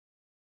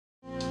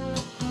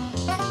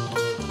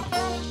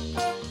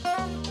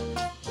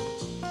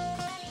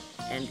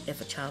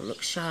if a child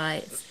looks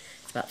shy, it's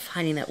about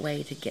finding that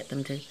way to get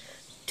them to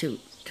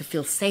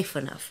feel safe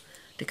enough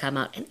to come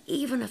out. And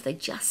even if they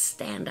just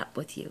stand up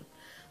with you,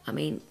 I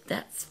mean,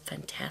 that's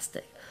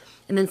fantastic.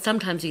 And then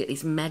sometimes you get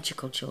these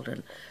magical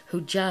children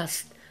who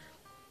just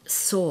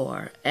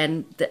soar,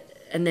 and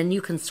then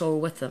you can soar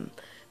with them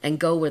and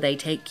go where they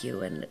take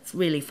you, and it's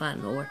really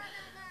fun. Or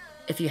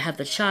if you have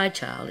the shy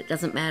child, it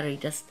doesn't matter. You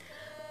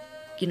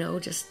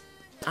just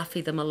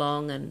buffy them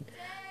along, and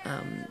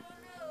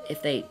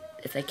if they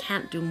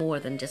can't do more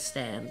than just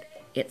stand,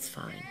 it's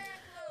fine.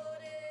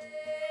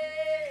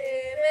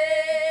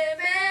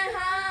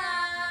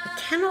 I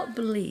cannot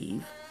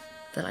believe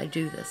that I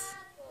do this.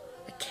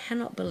 I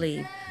cannot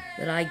believe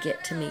that I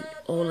get to meet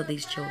all of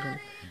these children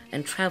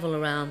and travel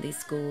around these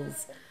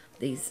schools,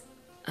 these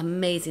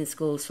amazing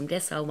schools from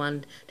Decile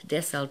 1 to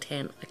Decile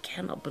 10. I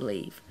cannot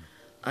believe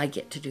I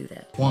get to do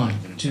that.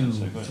 1, 2,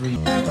 3.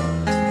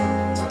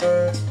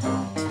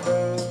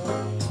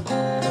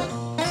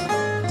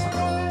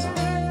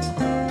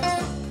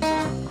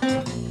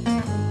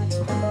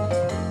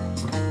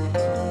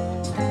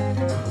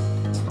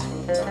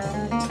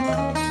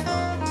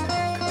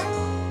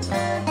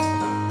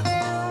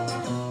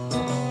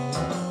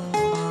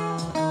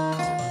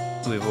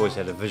 We've always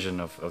had a vision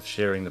of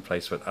sharing the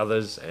place with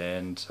others,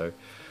 and so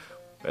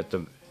at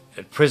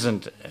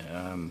present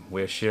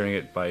we're sharing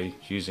it by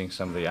using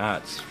some of the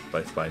arts,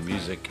 both by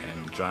music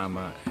and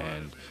drama,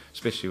 and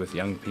especially with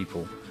young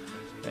people.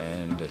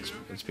 And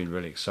it's been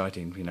really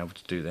exciting being able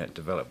to do that,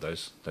 develop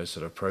those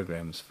sort of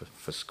programs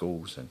for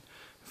schools and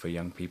for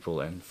young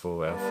people and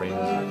for our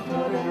friends.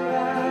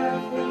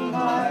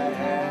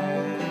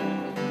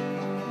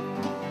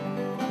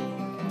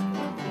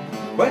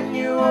 When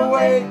you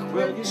awake,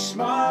 will you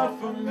smile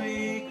for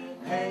me?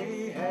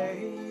 Hey,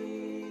 hey.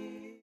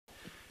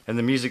 And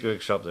the music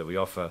workshop that we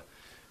offer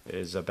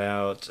is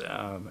about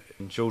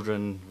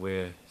children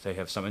where they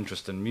have some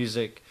interest in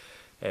music,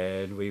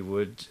 and we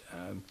would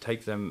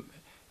take them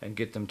and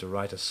get them to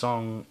write a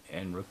song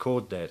and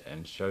record that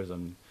and show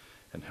them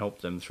and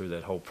help them through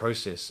that whole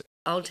process.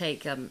 I'll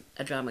take a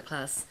drama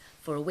class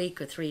for a week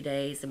or 3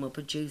 days, and we'll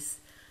produce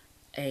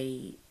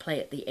a play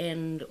at the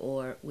end,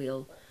 or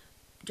we'll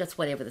just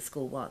whatever the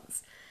school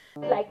wants.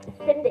 Like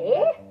Cindy,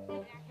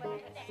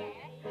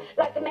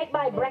 like to make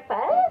my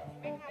breakfast,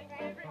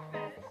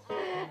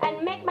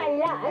 and make my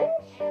lunch,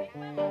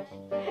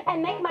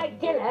 and make my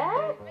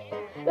dinner,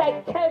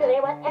 like totally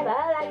whatever,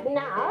 like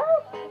now.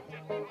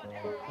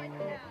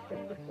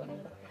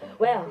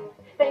 Well,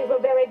 things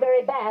were very,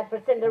 very bad for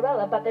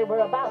Cinderella, but they were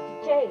about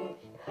to change.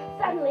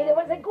 Suddenly there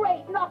was a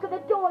great knock at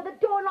the door. The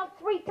door knocked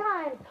 3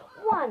 times.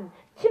 1,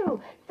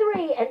 2,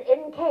 3, and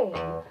in came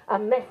a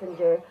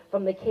messenger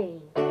from the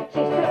king. She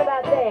stood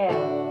about there.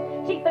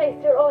 She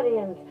faced her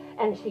audience,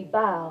 and she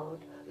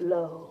bowed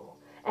low.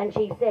 And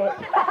she said,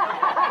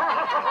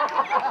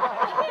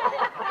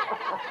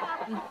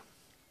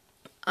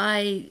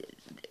 I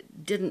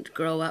didn't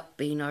grow up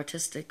being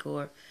artistic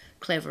or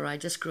clever. I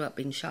just grew up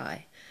being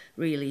shy.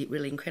 Really,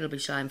 really incredibly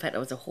shy. In fact, I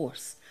was a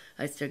horse.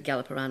 I used to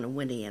gallop around and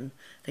whinny and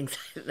things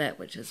like that,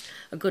 which is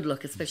a good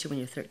look, especially when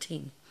you're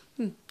 13.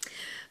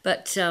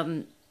 But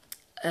then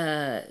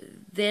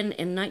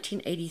in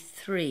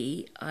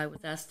 1983, I was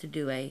asked to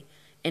do a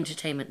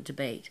entertainment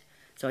debate.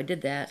 So I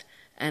did that,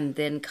 and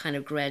then kind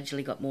of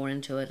gradually got more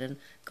into it and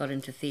got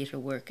into theatre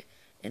work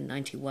in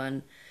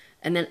 91,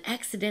 and then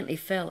accidentally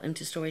fell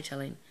into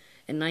storytelling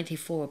in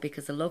 94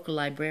 because the local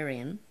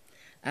librarian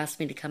asked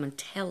me to come and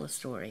tell a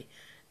story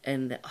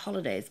in the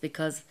holidays,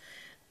 because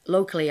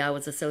locally I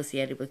was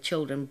associated with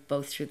children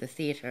both through the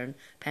theatre and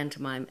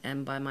pantomime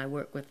and by my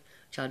work with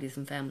Child, Youth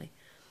and Family.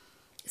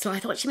 So I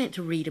thought she meant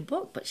to read a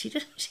book, but she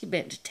didn't. She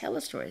meant to tell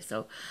a story.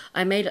 So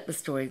I made up the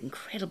story,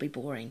 incredibly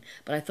boring,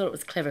 but I thought it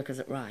was clever because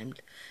it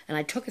rhymed. And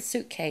I took a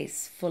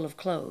suitcase full of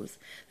clothes.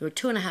 There were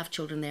 2.5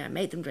 children there. I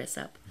made them dress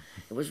up.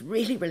 It was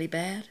really, really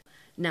bad.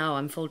 Now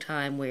I'm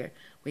full-time, where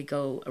we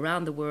go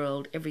around the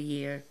world every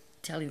year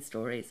telling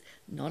stories.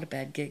 Not a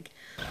bad gig.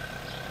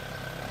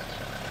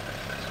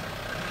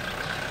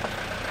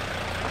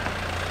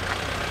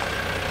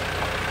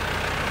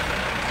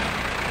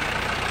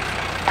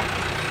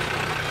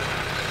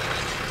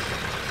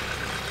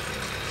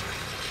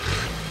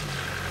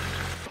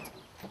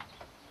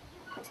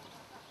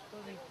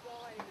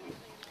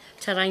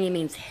 Rangi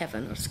means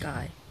heaven or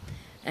sky,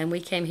 and we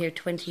came here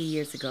 20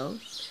 years ago,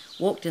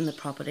 walked in the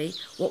property,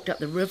 walked up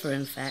the river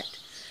in fact,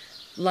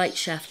 light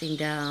shafting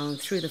down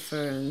through the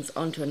ferns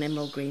onto an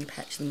emerald green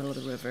patch in the middle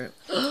of the river.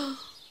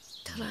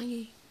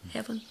 Rangi,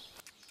 heaven.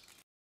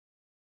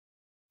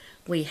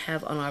 We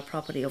have on our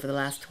property over the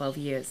last 12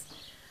 years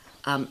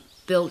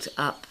built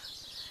up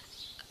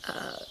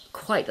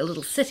quite a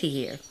little city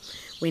here.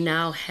 We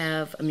now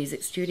have a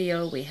music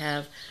studio, we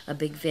have a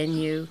big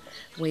venue,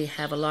 we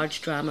have a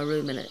large drama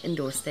room and an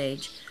indoor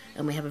stage,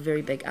 and we have a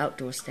very big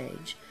outdoor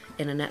stage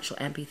in a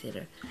natural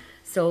amphitheatre.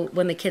 So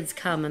when the kids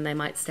come, and they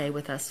might stay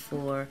with us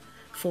for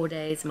 4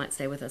 days, might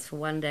stay with us for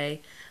 1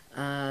 day,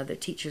 the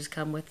teachers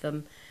come with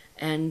them,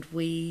 and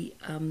we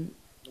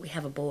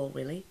have a ball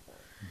really.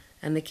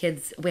 And the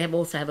kids, we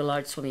also have a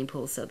large swimming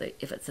pool, so that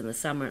if it's in the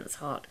summer and it's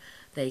hot,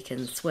 they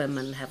can swim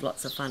and have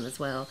lots of fun as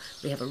well.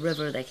 We have a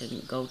river, they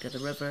can go to the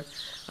river,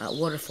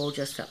 waterfall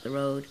just up the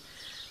road.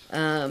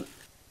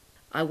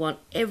 I want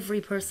every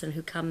person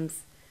who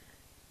comes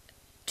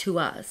to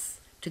us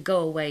to go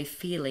away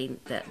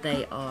feeling that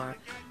they are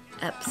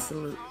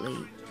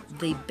absolutely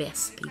the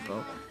best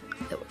people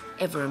that were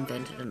ever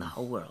invented in the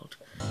whole world.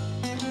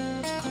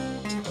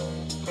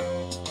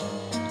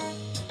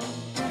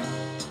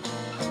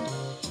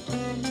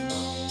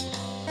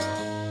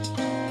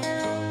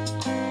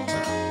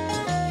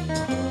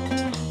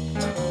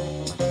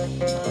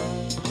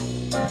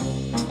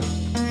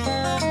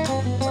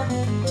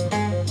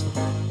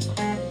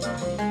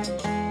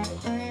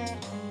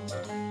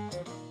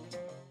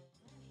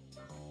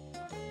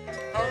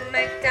 Old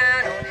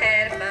MacDonald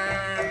had a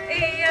farm,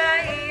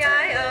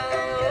 E-I-E-I-O,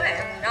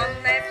 and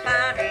on that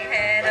farm he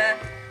had a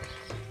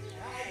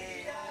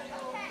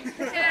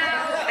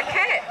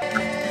cat.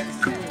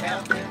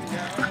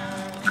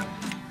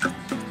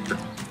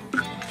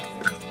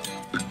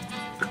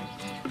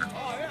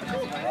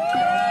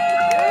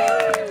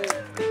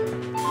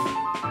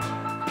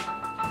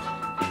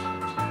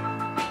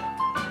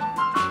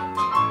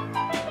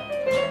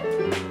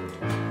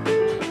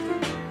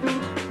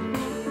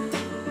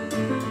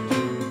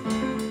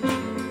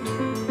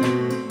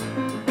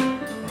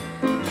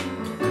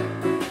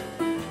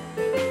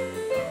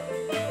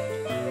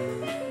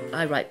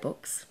 I write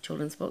books,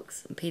 children's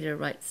books, and Peter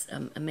writes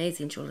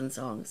amazing children's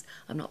songs.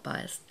 I'm not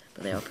biased,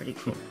 but they are pretty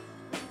cool.